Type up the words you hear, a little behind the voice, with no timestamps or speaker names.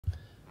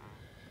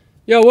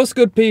Yo, what's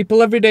good,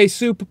 people? Everyday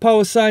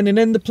Superpower signing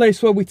in, the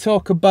place where we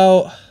talk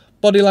about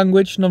body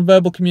language,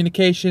 non-verbal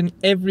communication,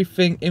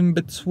 everything in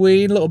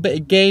between, a little bit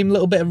of game, a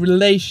little bit of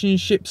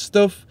relationship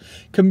stuff,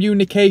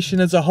 communication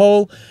as a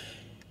whole.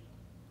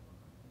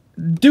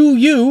 Do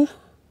you,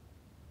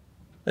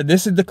 and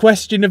this is the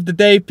question of the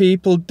day,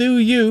 people, do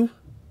you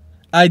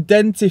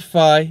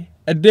identify,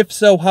 and if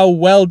so, how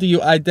well do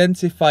you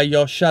identify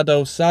your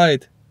shadow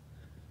side?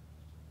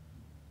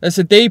 It's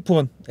a deep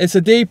one. It's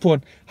a deep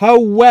one. How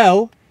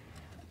well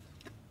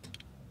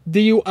do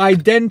you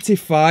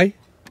identify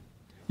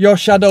your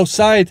shadow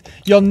side,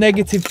 your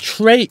negative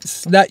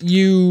traits that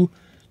you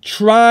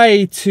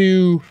try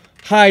to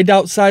hide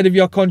outside of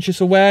your conscious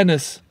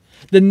awareness,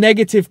 the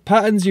negative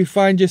patterns you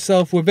find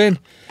yourself within,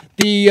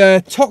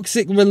 the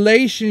toxic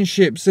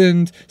relationships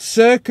and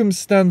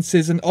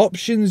circumstances and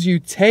options you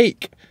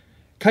take?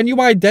 Can you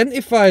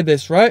identify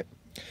this, right?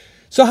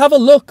 So have a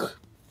look.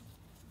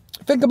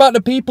 Think about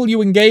the people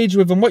you engage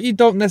with and what you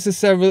don't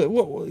necessarily,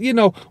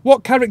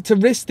 what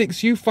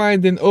characteristics you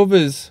find in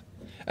others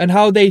and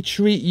how they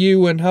treat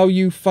you and how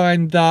you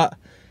find that,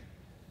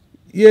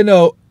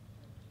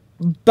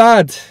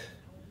 bad,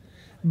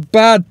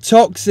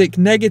 toxic,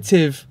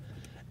 negative,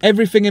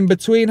 everything in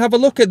between. Have a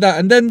look at that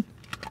and then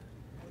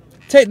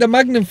take the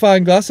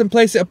magnifying glass and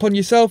place it upon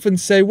yourself and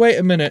say, wait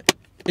a minute,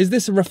 is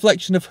this a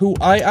reflection of who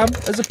I am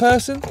as a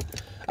person?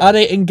 Are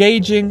they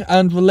engaging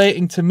and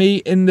relating to me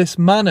in this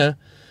manner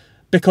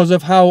because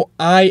of how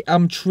I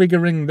am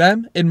triggering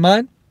them in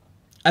mine?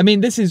 I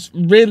mean, this is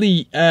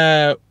really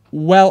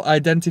well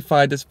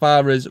identified as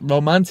far as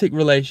romantic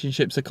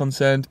relationships are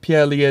concerned,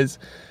 purely as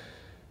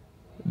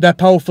they're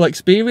powerful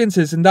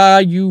experiences. And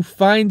are you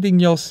finding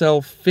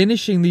yourself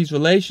finishing these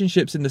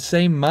relationships in the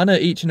same manner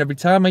each and every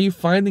time? Are you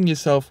finding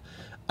yourself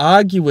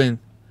arguing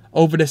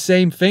over the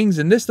same things?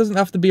 And this doesn't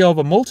have to be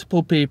over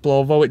multiple people,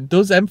 although it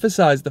does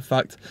emphasize the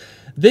fact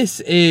this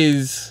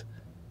is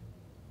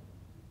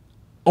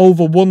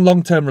over one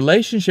long-term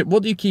relationship.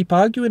 What do you keep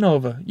arguing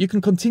over? You can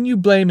continue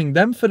blaming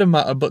them for the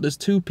matter, but there's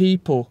two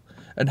people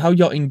and how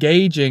you're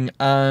engaging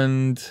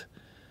and,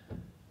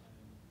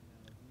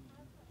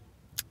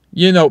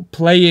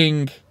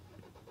 playing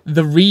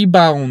the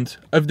rebound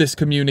of this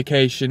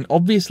communication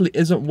obviously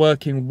isn't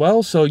working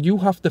well. So you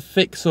have to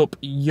fix up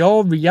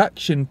your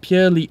reaction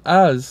purely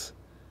as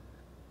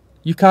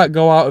you can't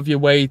go out of your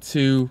way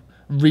to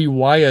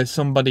rewire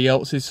somebody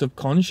else's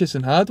subconscious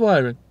and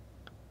hardwiring.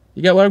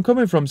 You get where I'm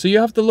coming from? So you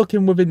have to look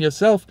in within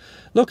yourself.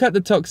 Look at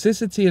the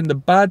toxicity and the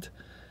bad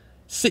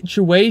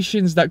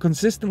situations that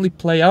consistently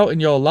play out in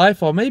your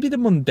life, or maybe the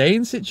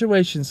mundane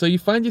situations. So you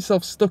find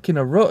yourself stuck in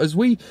a rut. As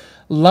we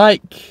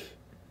like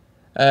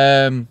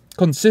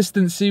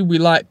consistency, we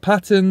like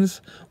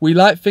patterns, we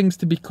like things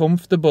to be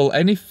comfortable.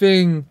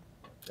 Anything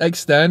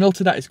external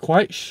to that is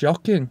quite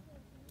shocking.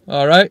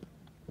 All right?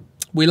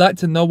 We like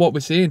to know what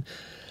we're seeing.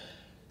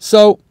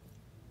 So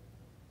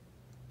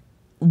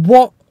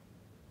what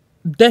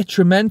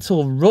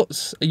detrimental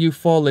ruts are you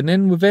falling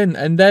in within?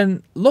 And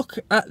then look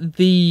at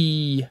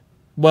the,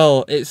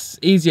 well, it's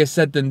easier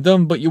said than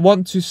done, but you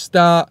want to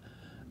start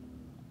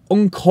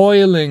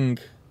uncoiling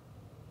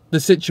the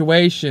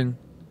situation.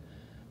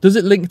 Does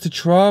it link to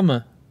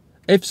trauma?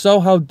 If so,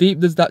 how deep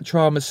does that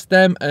trauma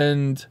stem?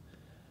 And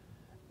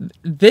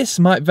this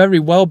might very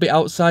well be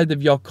outside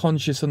of your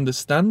conscious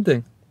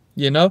understanding,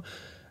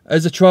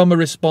 as a trauma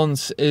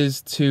response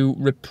is to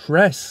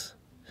repress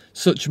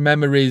such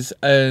memories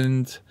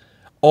and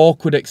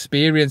awkward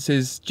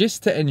experiences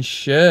just to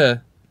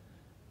ensure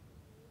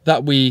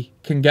that we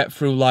can get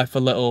through life a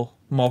little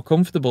more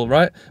comfortable,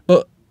 right?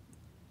 But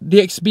the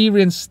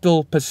experience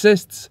still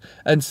persists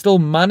and still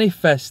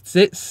manifests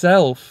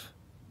itself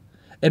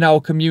in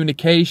our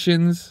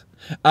communications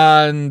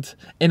and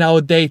in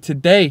our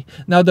day-to-day.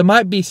 Now, there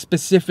might be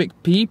specific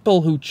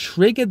people who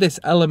trigger this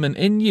element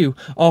in you,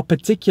 or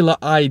particular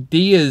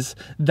ideas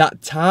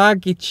that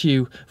target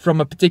you from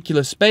a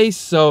particular space.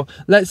 So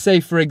let's say,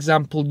 for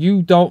example,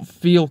 you don't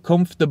feel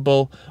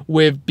comfortable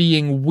with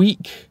being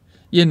weak,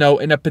 in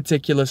a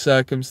particular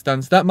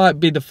circumstance. That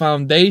might be the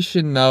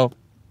foundation now.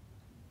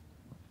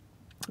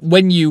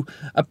 When you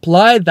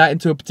apply that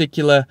into a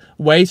particular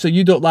way, so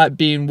you don't like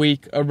being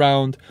weak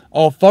around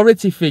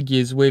authority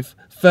figures, we've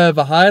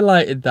further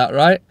highlighted that,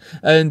 right?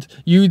 And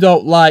you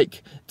don't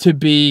like to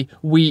be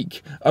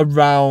weak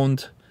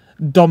around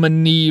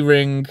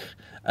domineering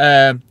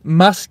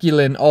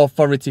masculine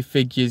authority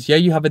figures. Yeah,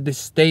 you have a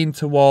disdain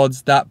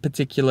towards that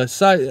particular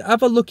side.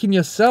 Have a look in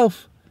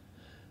yourself,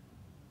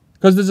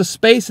 because there's a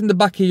space in the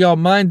back of your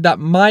mind that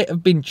might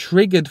have been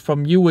triggered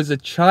from you as a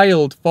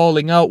child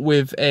falling out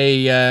with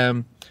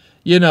a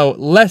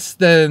less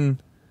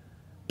than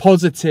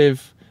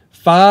positive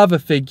father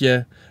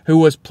figure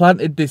who has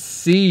planted this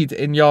seed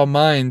in your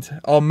mind,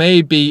 or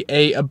maybe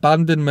a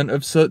abandonment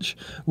of such,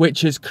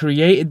 which has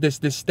created this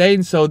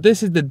disdain. So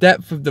this is the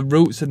depth of the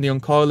roots and the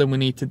uncoiling we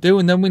need to do,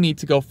 and then we need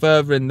to go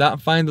further in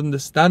that, find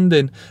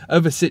understanding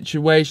of a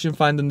situation,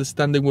 find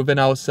understanding within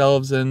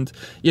ourselves. And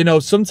you know,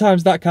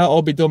 sometimes that can't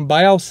all be done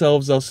by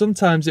ourselves, or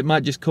sometimes it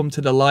might just come to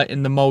the light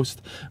in the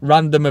most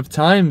random of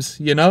times,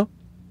 you know.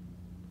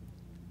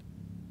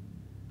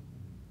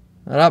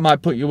 That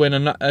might put you in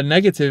a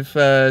negative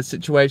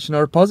situation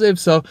or a positive.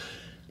 So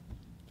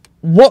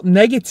what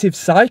negative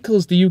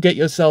cycles do you get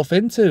yourself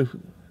into?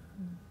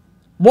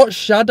 What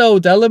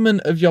shadowed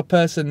element of your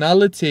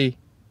personality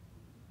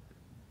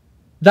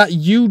that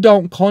you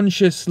don't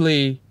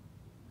consciously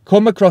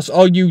come across,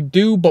 or you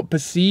do but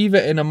perceive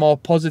it in a more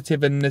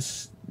positive and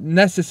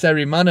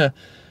necessary manner?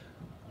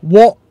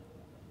 What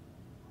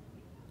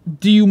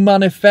do you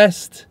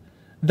manifest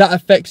that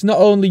affects not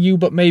only you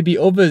but maybe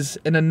others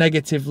in a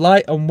negative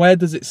light, and where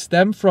does it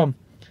stem from?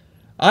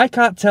 I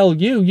can't tell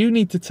you, you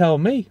need to tell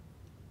me,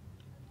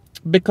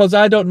 because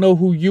I don't know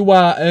who you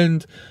are,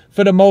 and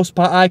for the most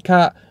part I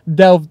can't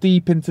delve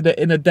deep into the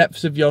inner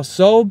depths of your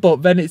soul,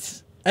 but then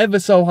it's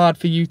ever so hard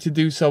for you to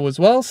do so as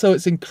well. So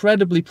it's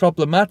incredibly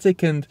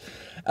problematic and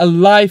a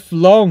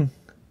lifelong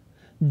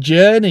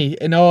journey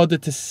in order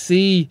to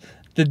see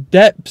the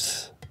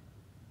depths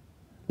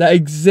that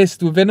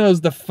exist within us,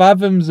 the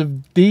fathoms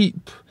of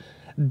deep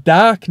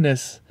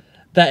darkness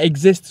that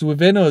exists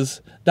within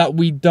us that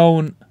we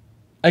don't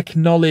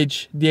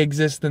acknowledge the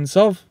existence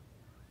of.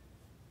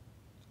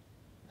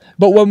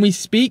 But when we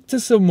speak to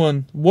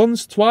someone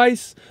once,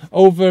 twice,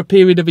 over a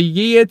period of a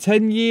year,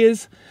 10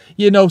 years,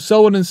 you know,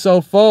 so on and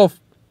so forth,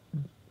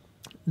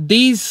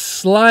 these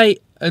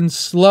slight and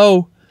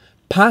slow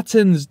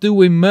patterns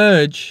do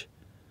emerge,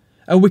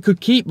 and we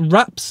could keep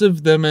wraps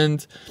of them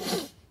and,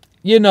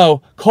 you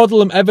know, coddle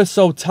them ever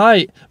so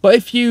tight. But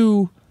if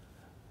you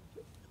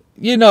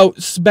know,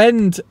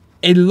 spend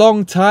a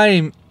long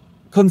time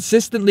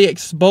consistently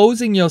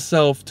exposing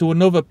yourself to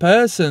another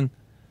person,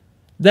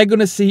 they're going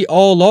to see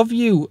all of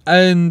you,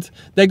 and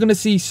they're going to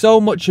see so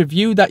much of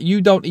you that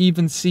you don't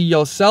even see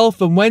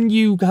yourself. And when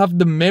you have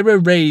the mirror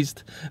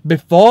raised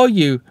before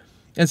you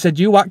and said,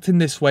 you act in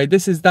this way,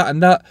 this is that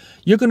and that,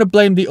 you're going to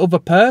blame the other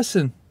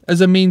person as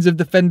a means of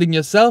defending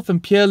yourself,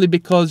 and purely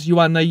because you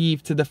are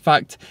naive to the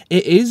fact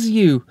it is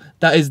you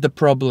that is the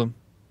problem.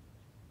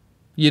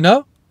 You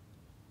know?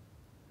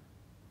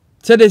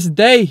 To this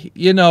day,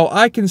 you know,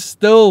 I can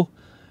still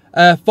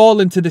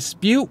fall into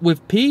dispute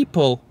with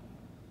people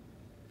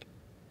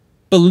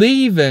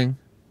believing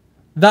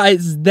that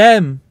it's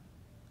them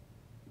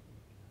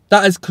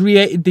that has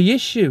created the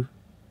issue.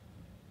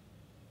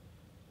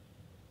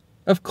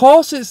 Of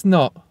course it's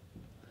not.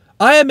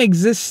 I am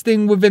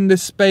existing within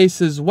this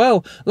space as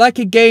well. Like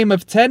a game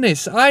of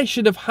tennis, I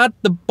should have had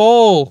the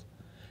ball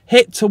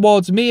hit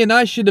towards me, and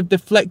I should have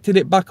deflected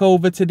it back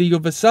over to the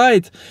other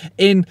side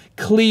in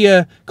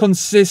clear,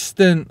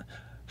 consistent,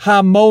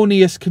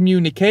 harmonious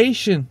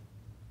communication.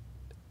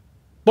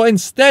 But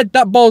instead,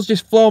 that ball's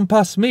just flown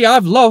past me.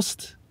 I've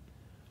lost.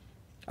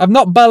 I've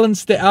not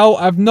balanced it out.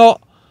 I've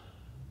not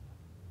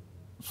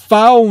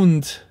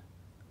found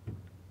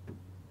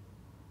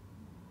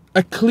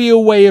a clear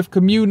way of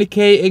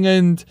communicating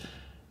and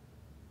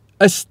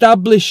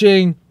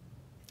establishing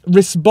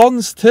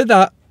response to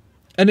that.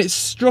 And it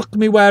struck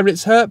me where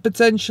it's hurt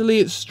potentially.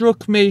 It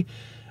struck me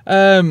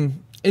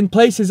in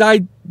places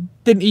I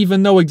didn't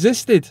even know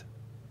existed.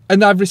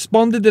 And I've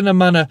responded in a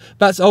manner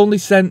that's only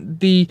sent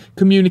the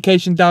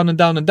communication down and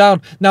down and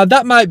down. Now,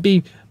 that might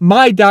be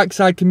my dark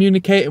side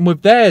communicating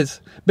with theirs,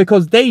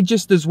 because they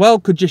just as well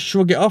could just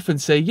shrug it off and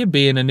say, you're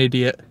being an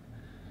idiot.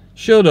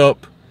 Shut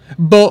up.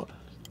 But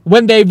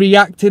when they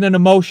react in an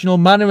emotional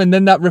manner, and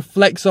then that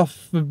reflects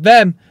off of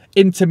them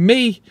into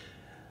me,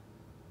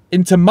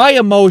 into my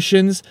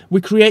emotions, we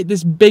create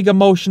this big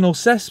emotional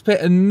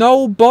cesspit. And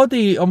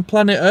nobody on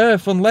planet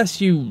Earth, unless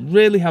you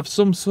really have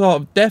some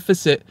sort of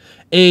deficit,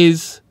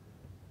 is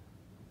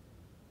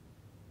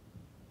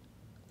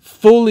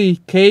fully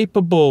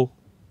capable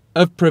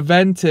of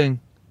preventing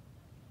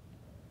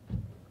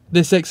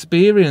this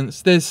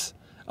experience, this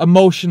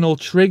emotional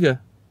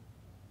trigger.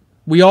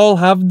 We all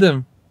have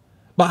them.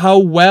 But how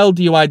well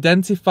do you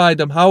identify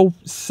them? How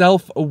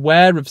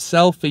self-aware of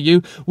self are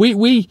you?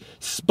 We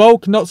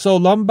spoke not so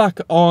long back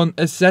on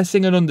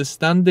assessing and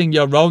understanding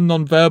your own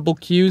non-verbal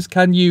cues.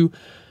 Can you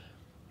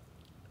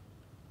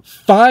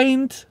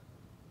find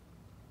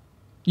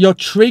your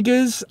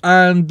triggers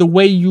and the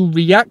way you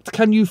react?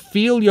 Can you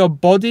feel your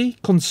body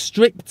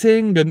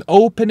constricting and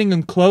opening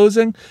and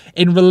closing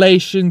in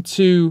relation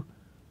to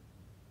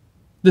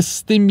the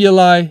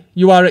stimuli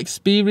you are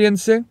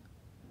experiencing?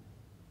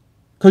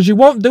 Because you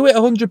won't do it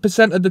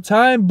 100% of the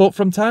time, but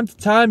from time to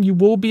time you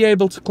will be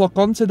able to clock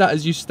onto that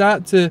as you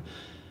start to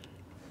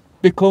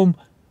become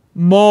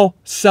more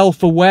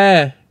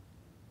self-aware.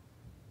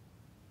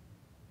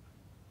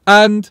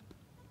 And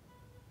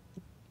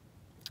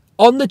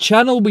on the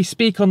channel we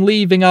speak on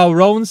leaving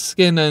our own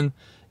skin and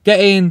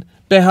getting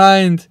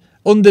behind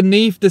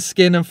underneath the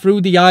skin and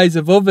through the eyes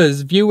of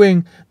others,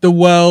 viewing the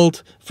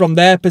world from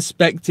their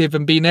perspective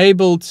and being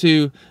able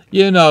to,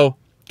 you know,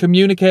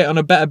 communicate on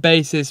a better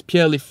basis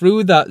purely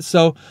through that.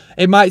 So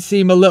it might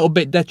seem a little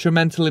bit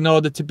detrimental in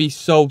order to be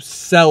so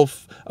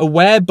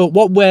self-aware, but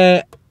what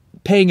we're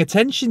paying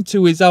attention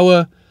to is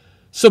our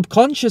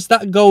subconscious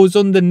that goes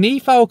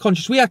underneath our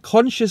conscious. We are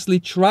consciously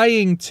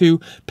trying to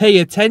pay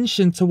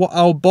attention to what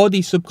our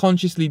body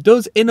subconsciously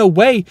does. In a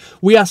way,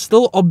 we are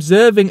still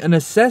observing and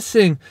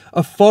assessing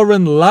a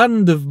foreign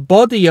land of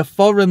body, a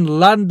foreign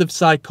land of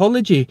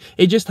psychology.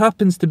 It just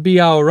happens to be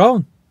our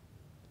own.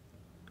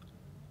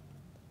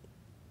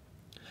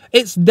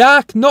 It's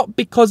dark not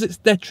because it's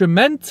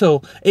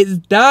detrimental. It's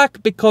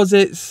dark because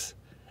it's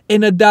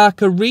in a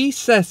darker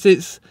recess.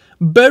 It's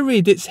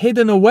buried. It's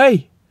hidden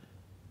away.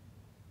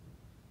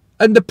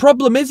 And the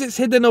problem is it's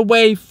hidden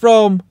away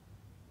from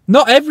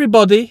not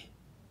everybody,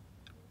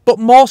 but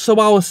more so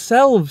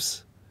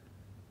ourselves.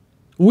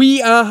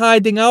 We are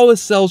hiding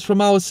ourselves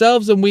from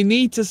ourselves, and we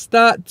need to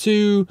start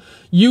to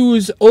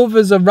use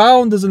others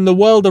around us and the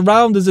world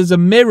around us as a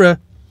mirror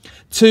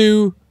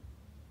to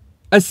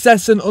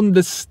assess and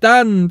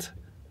understand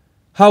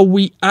how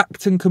we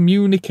act and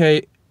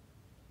communicate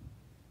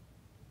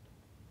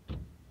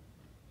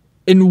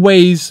in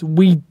ways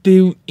we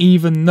don't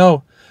even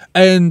know.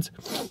 And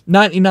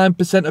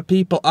 99% of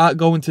people aren't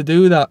going to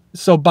do that.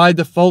 So by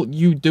default,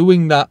 you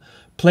doing that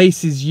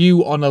places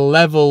you on a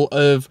level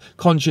of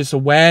conscious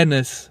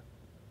awareness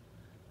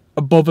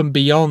above and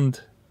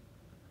beyond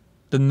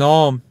the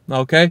norm,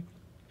 okay?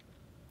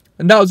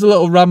 And that was a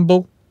little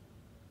ramble.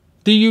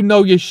 Do you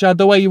know your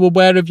shadow? Are you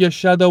aware of your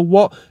shadow?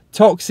 What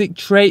toxic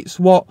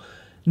traits, what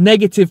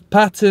negative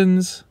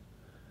patterns,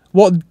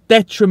 what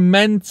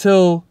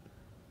detrimental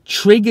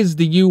triggers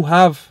do you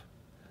have?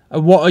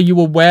 And what are you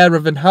aware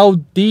of, and how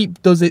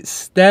deep does it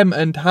stem,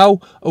 and how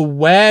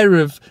aware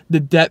of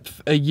the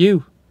depth are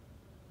you?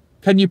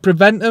 Can you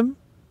prevent them?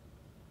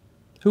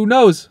 Who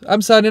knows?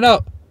 I'm signing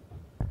out.